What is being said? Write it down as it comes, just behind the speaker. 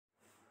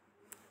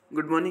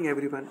Good morning,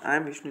 everyone. I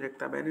am Vishnu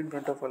Jagtap, and in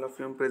front of all of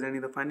you, I am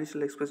presenting the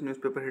Financial Express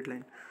newspaper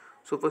headline.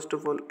 So, first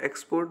of all,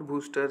 export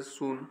booster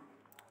soon.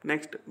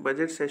 Next,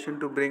 budget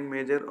session to bring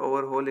major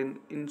overhaul in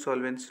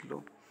insolvency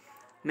law.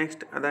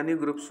 Next, Adani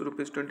Group's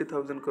rupees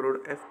 20,000 crore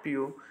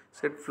FPO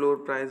set floor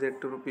price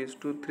at rupees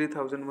to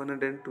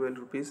 3,112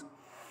 rupees.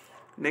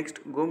 Next,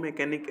 Go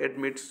Mechanic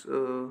admits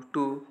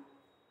to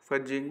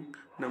fudging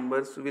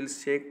numbers will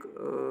shake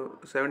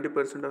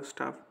 70% of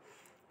staff.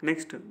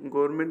 Next,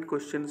 government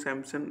questions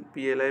Samsung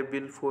PLI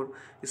bill for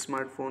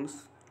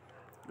smartphones.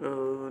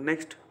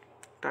 Next,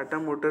 Tata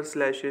Motors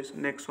slashes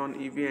Nexon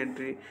EV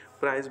entry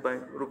price by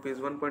rupees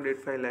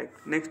 1.85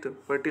 lakh. Next,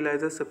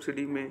 fertilizer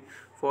subsidy may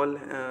fall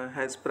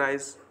has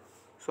price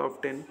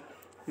soften.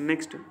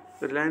 Next,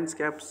 Reliance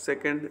caps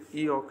second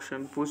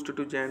e-auction pushed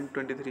to Jan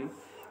 23.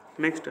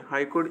 Next,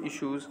 High Court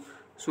issues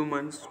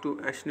summons to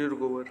Ashnir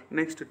Gover.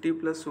 Next, T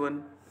plus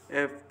 1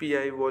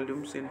 FPI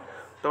volumes in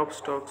top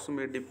stocks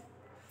may dip.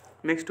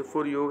 Next,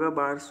 for yoga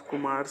bars,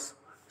 Kumar's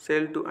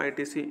sell to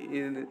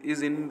ITC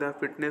is in the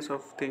fitness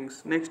of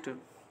things. Next,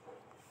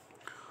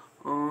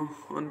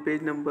 on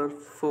page number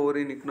 4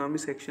 in economy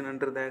section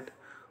under that,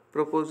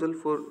 proposal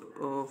for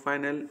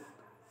final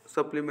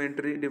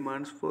supplementary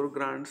demands for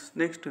grants.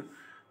 Next,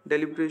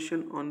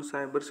 deliberation on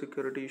cyber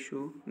security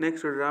issue.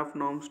 Next, draft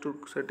norms to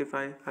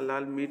certify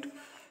halal meat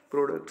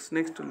products.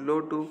 Next,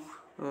 law to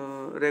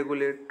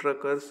regulate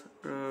truckers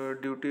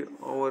duty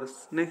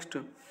hours. Next,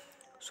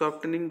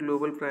 softening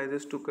global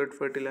prices to cut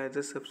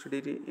fertilizer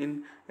subsidy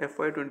in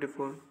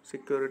FY24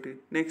 security.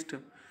 Next,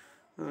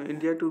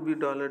 India to be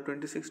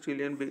 $26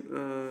 trillion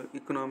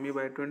economy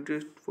by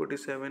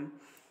 2047-48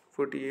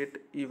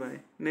 EY.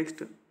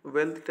 Next,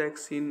 wealth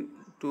tax seen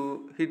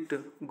to hit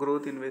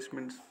growth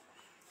investments.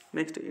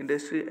 Next,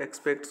 industry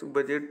expects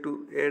budget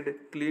to add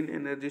clean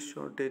energy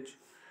shortage.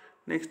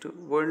 Next,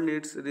 world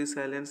needs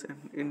resilience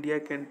and India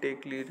can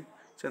take lead.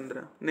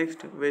 Chandra. Next,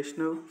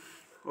 Vaishnav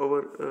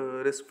over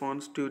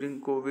response during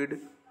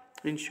COVID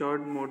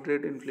ensured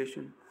moderate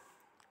inflation.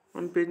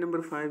 On page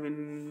number 5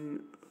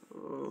 in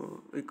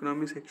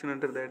economy section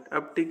under that,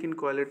 uptick in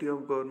quality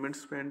of government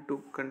spend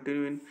to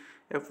continue in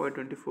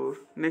FY24.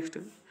 Next,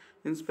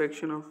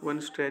 inspection of one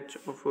stretch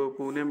of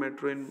Pune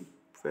metro in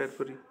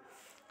February.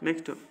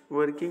 Next,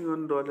 working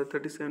on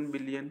 $37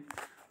 billion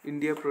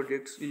India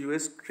projects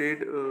US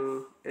trade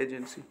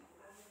agency.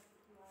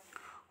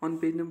 On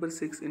page number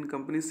 6 in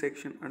companies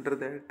section under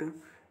that,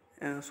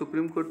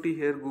 Supreme Court to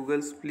hear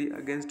Google's plea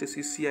against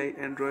CCI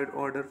Android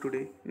order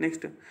today.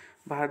 Next,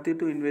 Bharti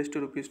to invest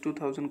rupees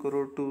 2,000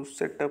 crore to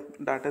set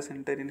up data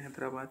center in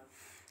Hyderabad.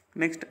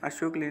 Next,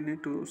 Ashok Lane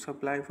to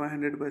supply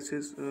 500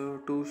 buses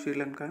to Sri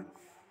Lanka.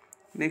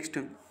 Next,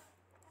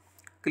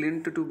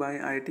 Clint to buy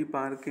IT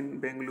park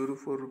in Bengaluru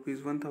for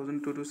rupees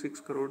 1,226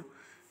 crore.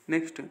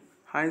 Next,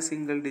 high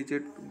single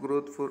digit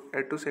growth for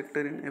auto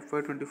sector in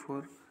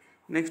FY24.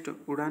 Next,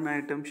 Udan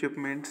item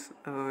shipments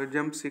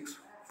jump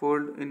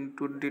 6-fold in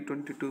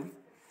 2022.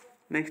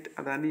 Next,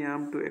 Adani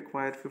armed to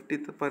acquire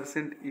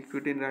 50%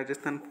 equity in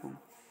Rajasthan firm.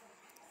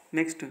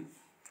 Next,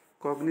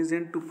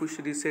 Cognizant to push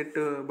reset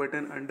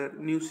button under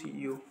new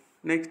CEO.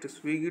 Next,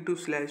 Swiggy to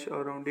slash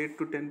around 8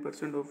 to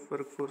 10% of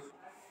workforce.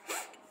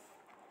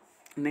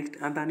 Next,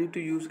 Adani to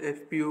use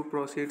FPO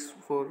proceeds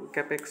for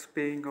capex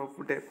paying of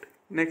debt.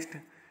 Next,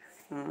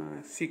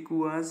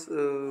 Sikua's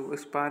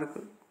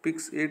Spark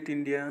picks 8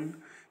 Indian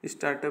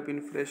startup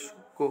in fresh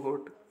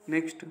cohort.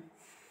 Next,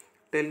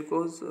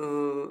 Telcos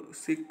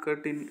seek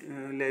cut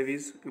in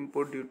levies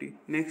import duty.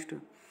 Next,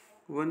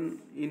 1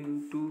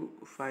 in 2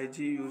 5G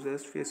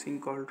users facing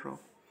call drop.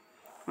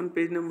 On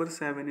page number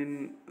 7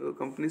 in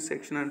companies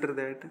section under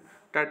that,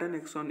 Tata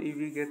Nexon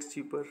EV gets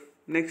cheaper.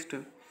 Next,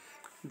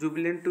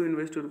 Jubilant to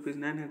invest rupees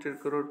 900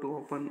 crore to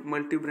open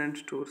multi-brand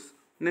stores.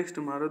 Next,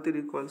 Maruti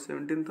recalls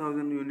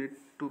 17,000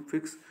 units to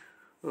fix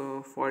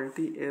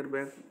faulty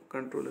airbag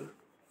controller.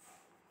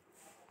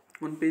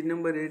 On page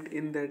number 8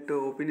 in that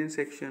opinion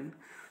section,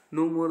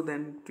 no more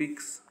than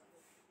tweaks.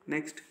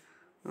 Next,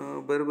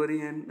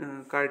 Burberry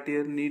and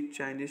Cartier need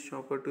Chinese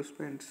shopper to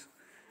spend.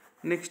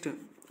 Next,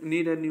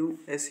 need a new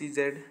SEZ.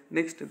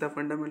 Next, the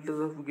fundamentals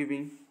of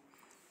giving.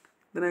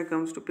 Then I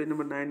comes to page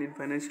number 9 in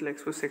Financial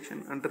Express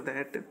section. Under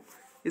that,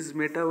 is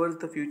metaverse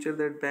the future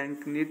that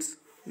bank needs?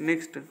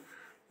 Next,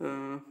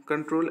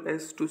 Control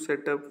S to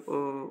set up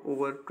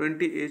over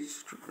 20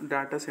 edge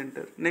data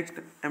center. Next,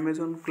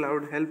 Amazon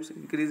Cloud helps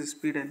increase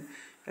speed and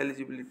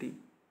eligibility.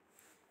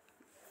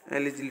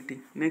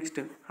 Next,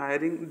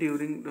 hiring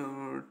during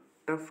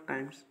tough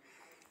times.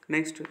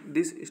 Next,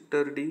 this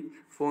sturdy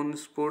phone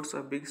sports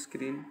a big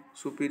screen,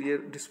 superior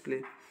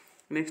display.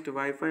 Next,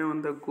 Wi-Fi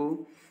on the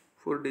go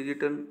for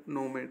digital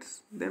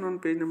nomads. Then on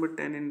page number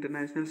 10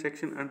 international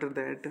section under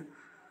that,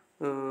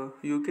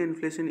 UK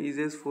inflation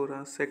eases for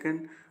a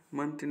second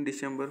month in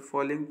December,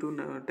 falling to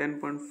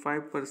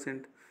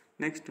 10.5%.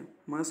 Next,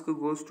 Musk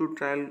goes to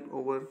trial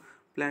over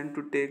plan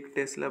to take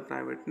Tesla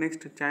private.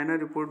 Next, China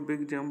report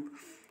big jump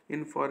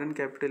in foreign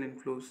capital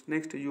inflows.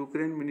 Next,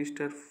 Ukraine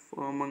minister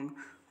among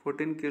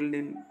 14 killed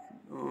in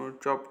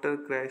chopper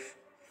crash.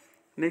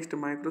 Next,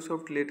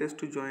 Microsoft latest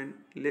to join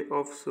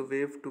layoffs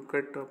wave to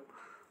cut up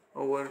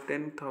over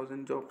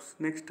 10,000 jobs.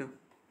 Next,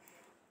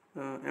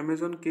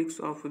 Amazon kicks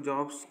off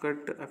jobs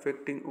cut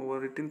affecting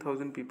over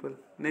 18,000 people.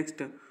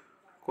 Next,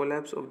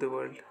 collapse of the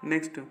world.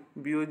 Next,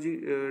 BOG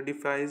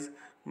defies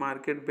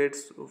market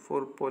bets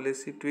for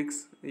policy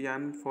tweaks,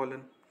 yuan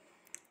fallen.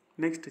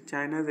 Next,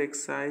 China's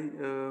XI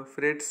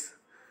frets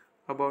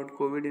about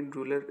COVID in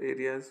rural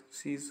areas,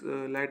 sees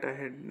light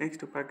ahead.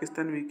 Next,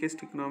 Pakistan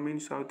weakest economy in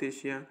South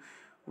Asia,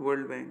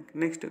 World Bank.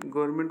 Next,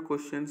 government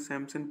questions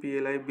Samsung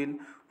PLI bill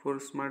for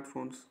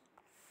smartphones.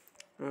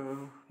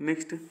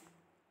 Next,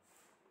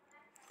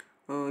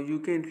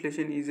 UK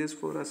inflation eases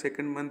for a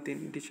second month in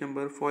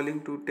December, falling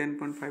to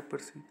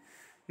 10.5%.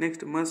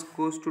 Next, Musk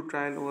goes to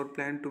trial over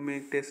plan to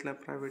make Tesla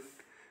private.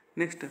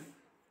 Next,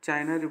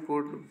 China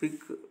report big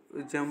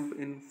jump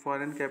in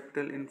foreign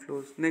capital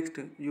inflows. Next,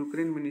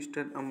 Ukraine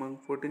minister among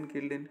 14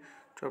 killed in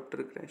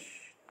chopper crash.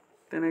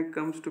 Then it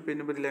comes to page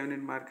number 11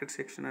 in market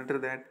section. Under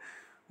that,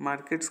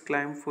 markets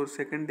climb for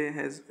second day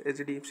as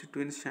HDFC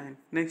twins shine.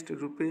 Next,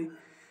 rupee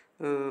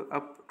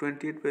up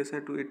 28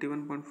 paisa to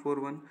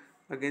 81.41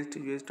 against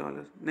US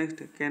dollar. Next,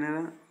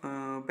 Canara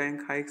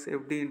Bank hikes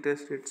FD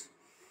interest rates.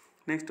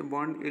 Next,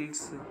 bond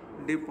yields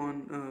dip on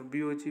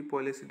BOG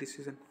policy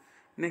decision.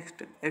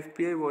 Next,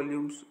 FPI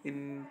volumes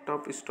in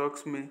top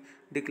stocks may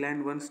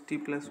decline once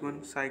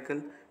T+1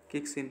 cycle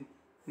kicks in.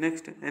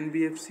 Next,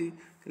 NBFC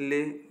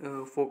lay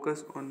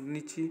focus on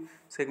niche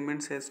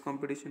segments as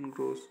competition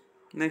grows.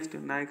 Next,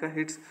 Nykaa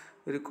hits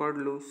record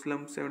low,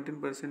 slump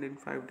 17% in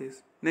 5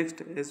 days. Next,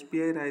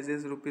 SBI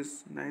rises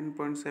rupees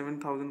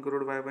 9.7 thousand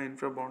crore via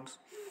infra bonds.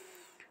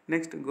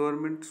 Next,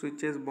 government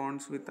switches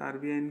bonds with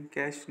RBI in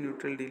cash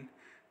neutral deal.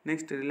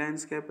 Next,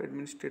 Reliance Cap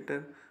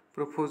administrator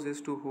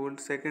proposes to hold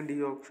second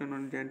e-auction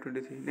on Jan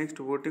 23. Next,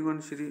 voting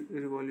on Shri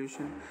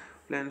Revolution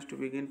plans to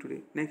begin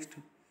today. Next,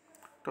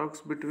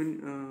 talks between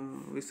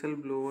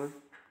whistleblower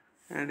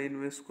and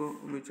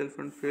Invesco mutual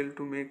fund failed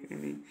to make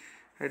any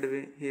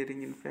headway,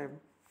 hearing in Feb.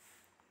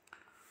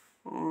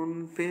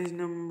 On page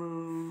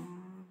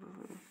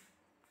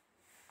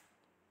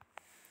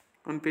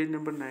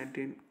number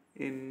 19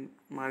 in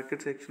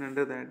market section,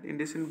 under that,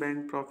 IndusInd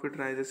Bank profit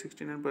rises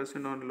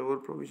 69% on lower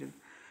provision.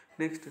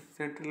 Next,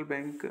 Central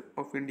Bank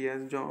of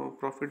India's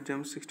profit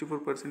jumps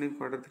 64% in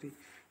quarter 3.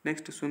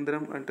 Next,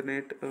 Sundaram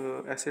alternate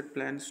asset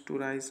plans to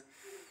rise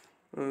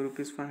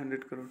rupees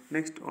 500 crore.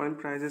 Next, oil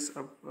prices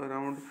up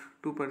around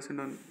 2%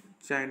 on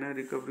China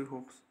recovery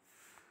hopes.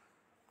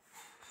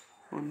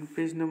 On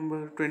page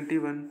number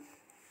 21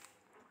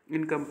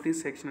 in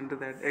companies section, under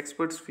that,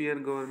 experts fear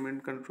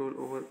government control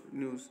over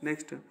news.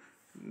 Next,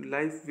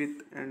 life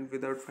with and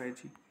without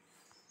 5G.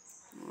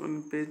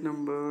 On page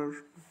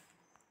number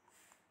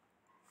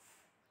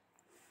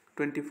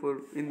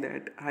 24 in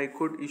that, High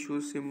Court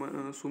issues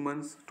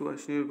summons to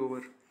Ashwini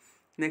Grover.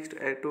 Next,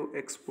 Auto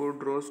Expo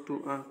draws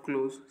to a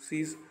close,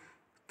 sees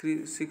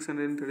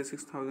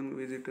 636,000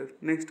 visitors.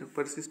 Next,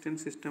 persistent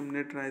system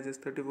net rises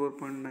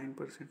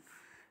 34.9%.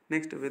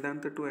 Next,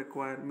 Vedanta to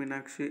acquire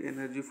Meenakshi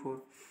Energy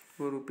for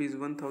rupees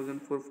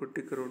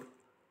 1,440 crore.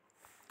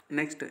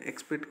 Next,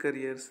 expert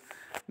careers.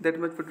 That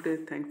much for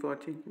today. Thanks for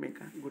watching. Make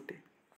a good day.